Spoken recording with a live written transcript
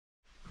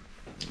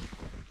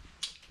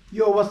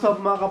Yo, what's up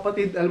mga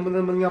kapatid? Alam mo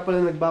naman nga pala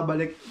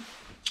nagbabalik.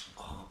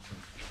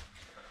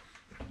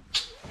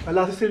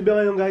 Ala si Silvia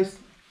ngayon guys.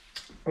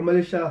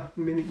 Umalis siya.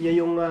 Minute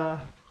niya yung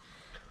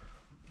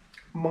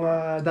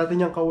mga dati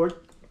niyang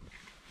ka-work.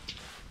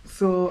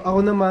 So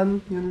ako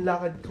naman, yung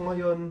lakad ko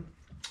ngayon,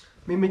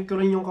 mimit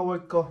ko rin yung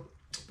ka-work ko.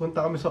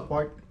 Punta kami sa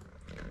park.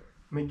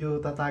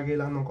 Medyo tatagay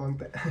lang ng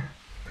konti.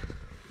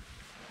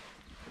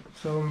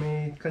 So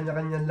may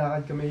kanya-kanyang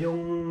lakad kami.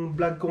 Yung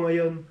vlog ko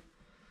ngayon,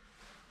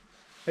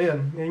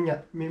 ayun, ngayon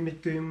nga, mimit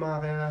ko yung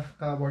mga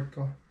ka-work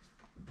ko.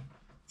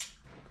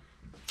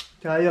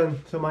 Kaya yun,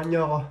 samahan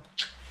niyo ako.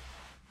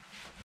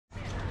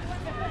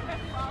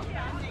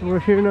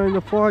 We're here now in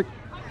the park.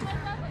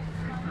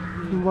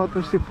 In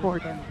Watersea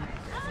Park.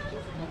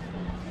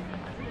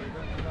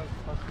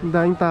 Ang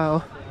daming tao.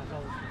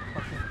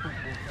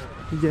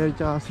 Si Jerry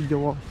tsaka si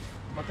Jowo.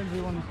 I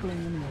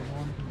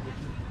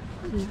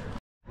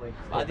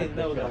didn't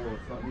know that.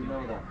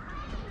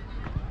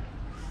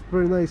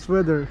 Very nice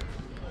weather.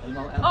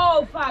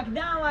 Oh fuck!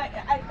 Now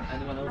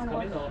Anyone else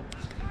coming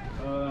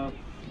or?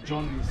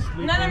 John is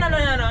sleeping.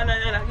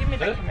 No. Give me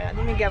the camera.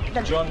 Let me get.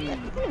 John.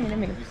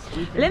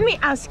 Let me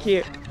ask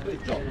you.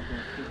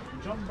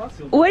 John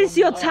Basil. Where's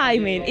your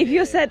timing? If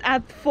you said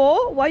at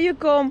 4, why you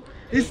come?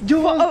 It's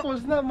Jowo's fault,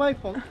 it's not my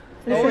fault.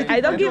 Listen, I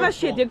don't give a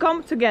shit. You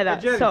come together.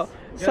 So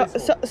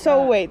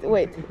wait.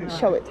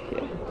 Show it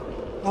here.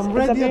 I'm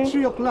ready at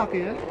 3 o'clock,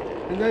 yeah?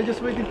 And I'm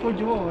just waiting for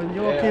Jowo. And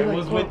Jowo came I like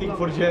was 4 waiting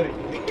o'clock. for Jerry.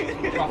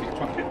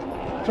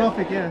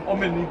 Traffic, yeah. Oh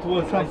man, it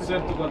was. I swear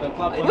to God, the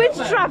club. Which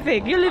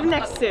traffic? You live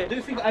next Do to.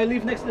 you think I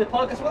live next to the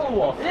park as well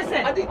or what?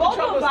 Listen, I think the both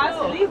travel of as us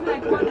well. live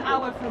like 1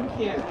 hour from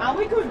here, and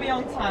we could be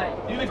on time.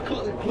 You live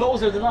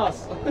closer than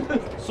us.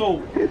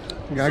 So,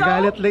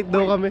 Gagalit late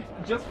daw kami.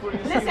 just for you.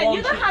 Listen,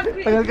 you don't have.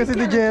 Tagal kasi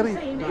ni Jerry.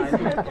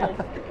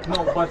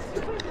 No, but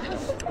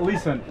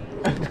listen.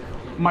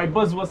 My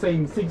bus was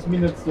saying 6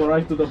 minutes to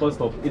arrive to the bus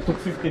stop. It took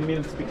 15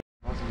 minutes.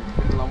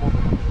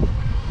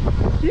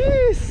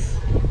 Yes!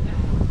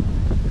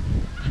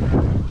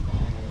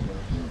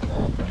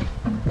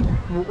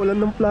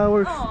 Umuulan ng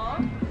flowers.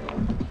 Aww.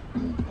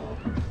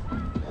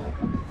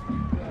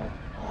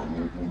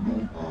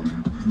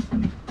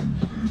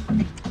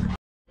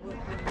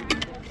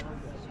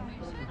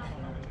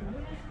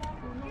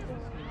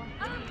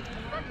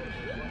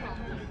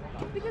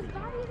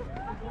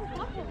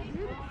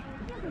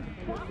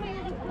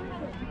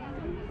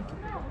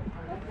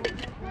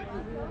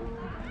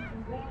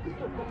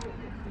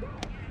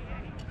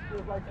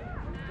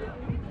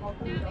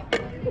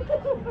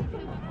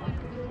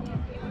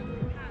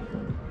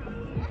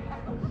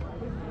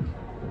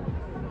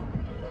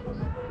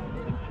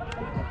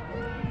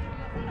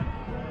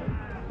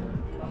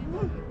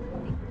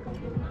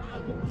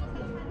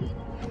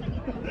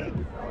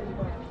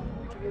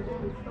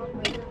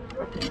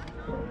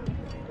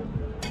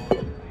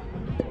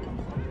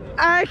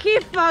 He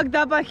fucked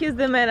up and he's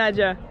the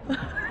manager.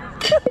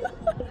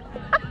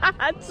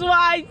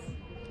 Twice.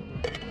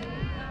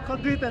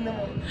 Can't do it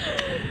anymore.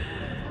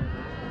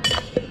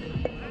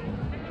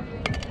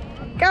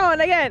 Come on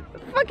again.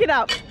 Fuck it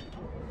up.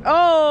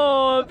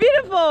 Oh,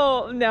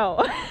 beautiful. No.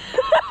 I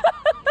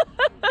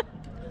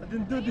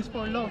didn't do this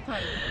for a long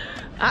time.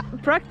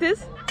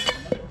 Practice.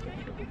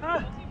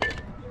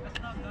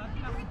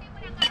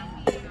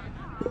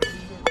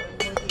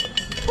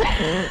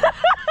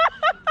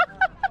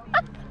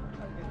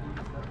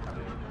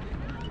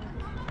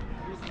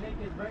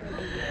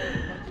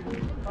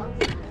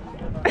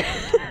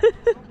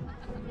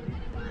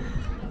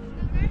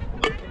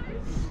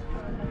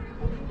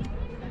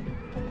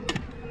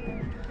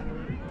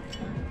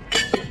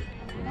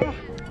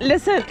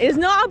 Listen, it's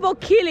not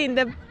about killing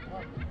the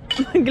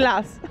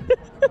glass.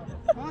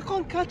 I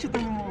can't catch it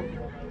anymore.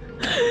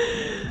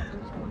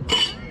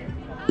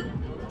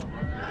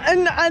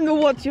 And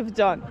what you've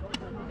done.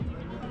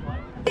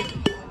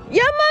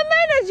 Yeah, my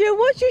manager,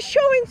 what you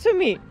showing to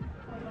me?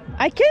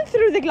 I came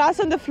through the glass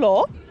on the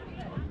floor.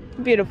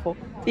 Beautiful.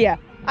 Yeah,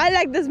 I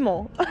like this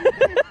more.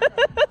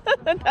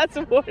 That's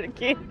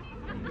working.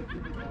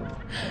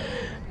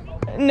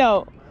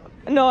 No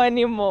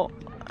anymore.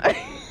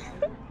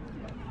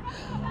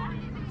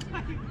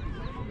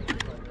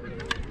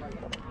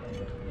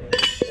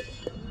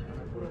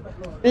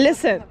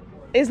 Listen,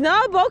 it's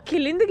not about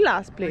killing the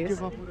glass,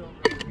 please.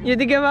 You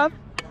did give up?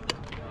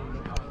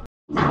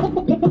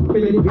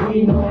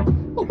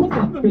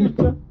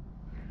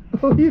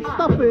 Oh, you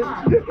stop it.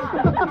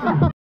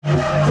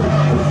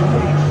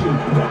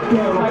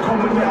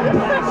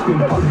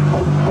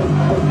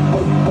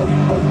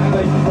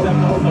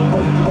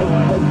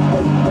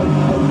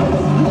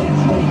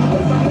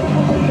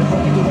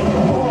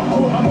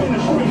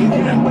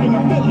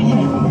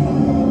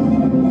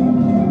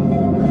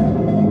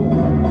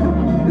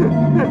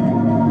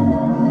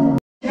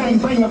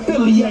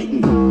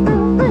 Affiliating.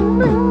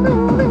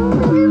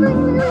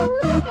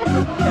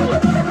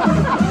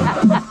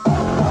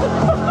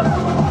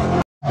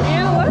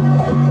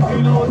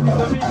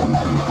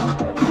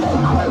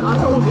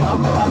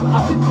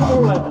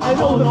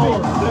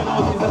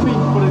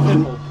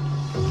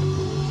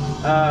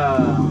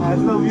 I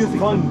there's no music.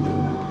 Fun,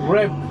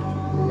 rap,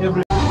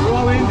 every. We're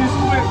all in this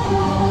square.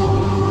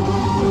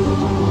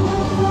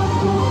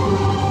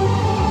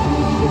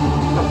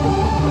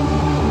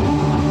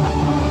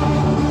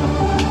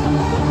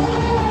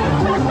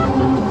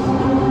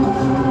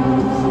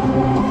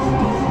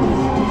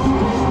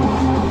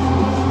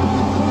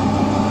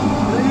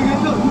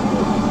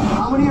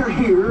 How many are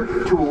here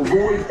to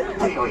avoid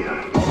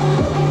failure?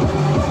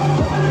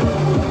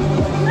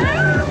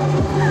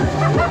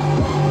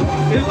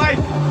 It's like.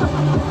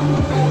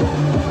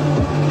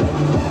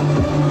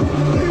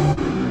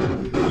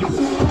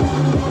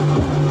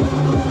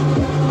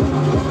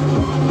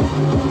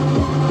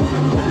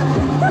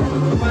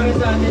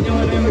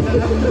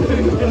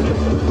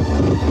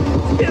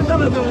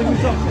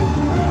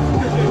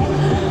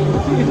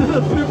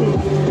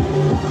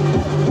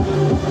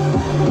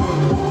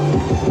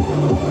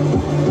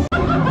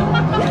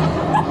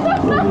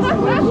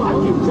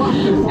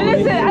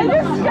 Listen, I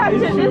just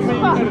scratched it this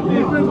far.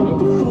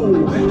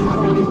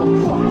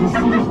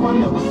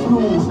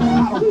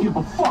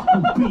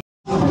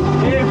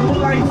 Hey, who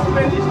likes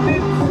Spanish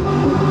tits?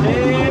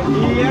 Hey,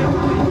 here.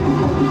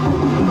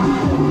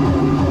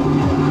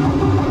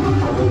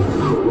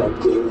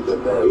 Corrupting the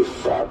very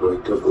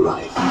fabric of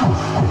life.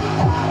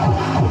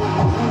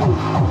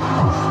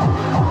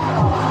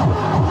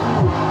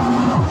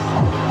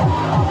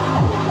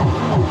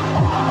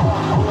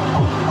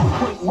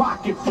 Quick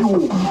rocket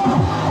fuel.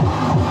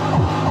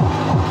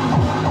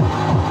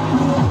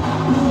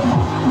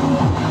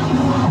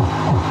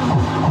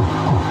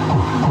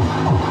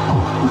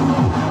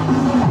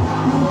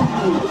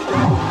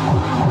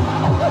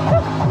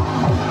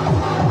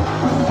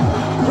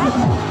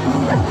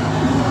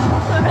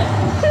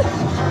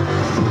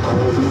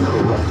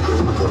 Corrupting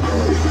the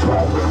very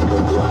fabric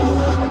of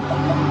life.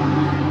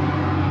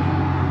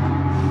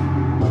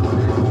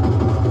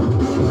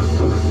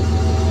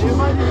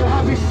 Imagine you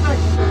having sex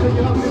and then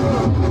you have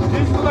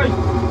this like.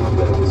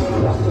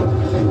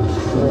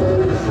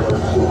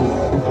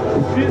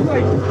 It's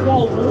like,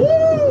 wow, woo!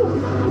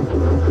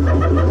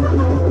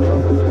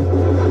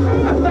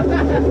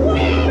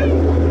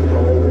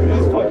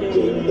 It's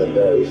Corrupting the fucking.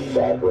 very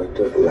fabric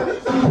of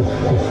life.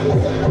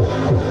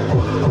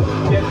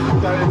 Yes,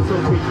 that is so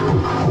quick.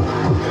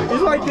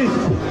 It's like this.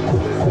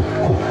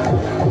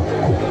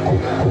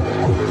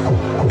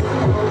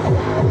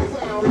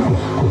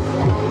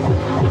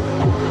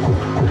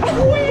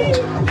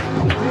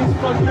 This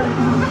fucking.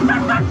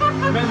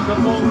 Man, the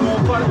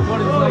whole part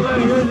what is like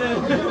this.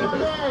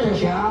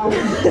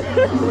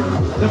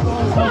 The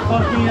whole so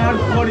fucking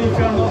hardcore if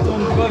you're not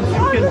on drugs you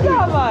can do it.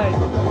 Dawaj.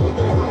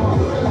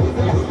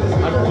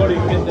 Hardcore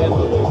you can do it.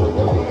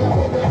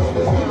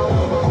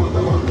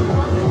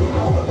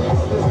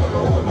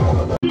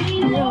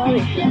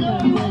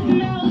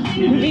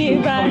 Be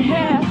right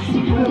here.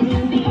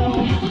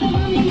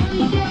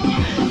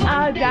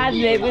 Oh, God,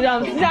 baby, we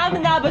don't sound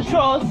an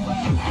albatross.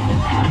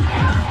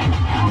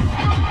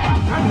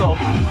 Kind of.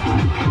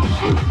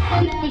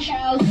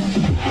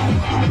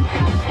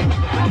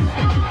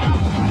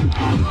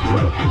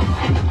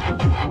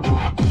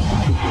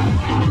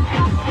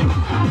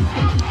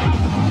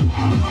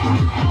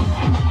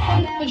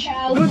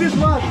 Do this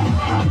one.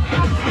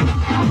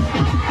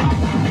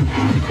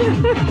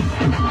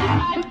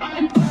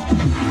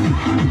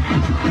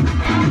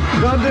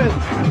 Got it.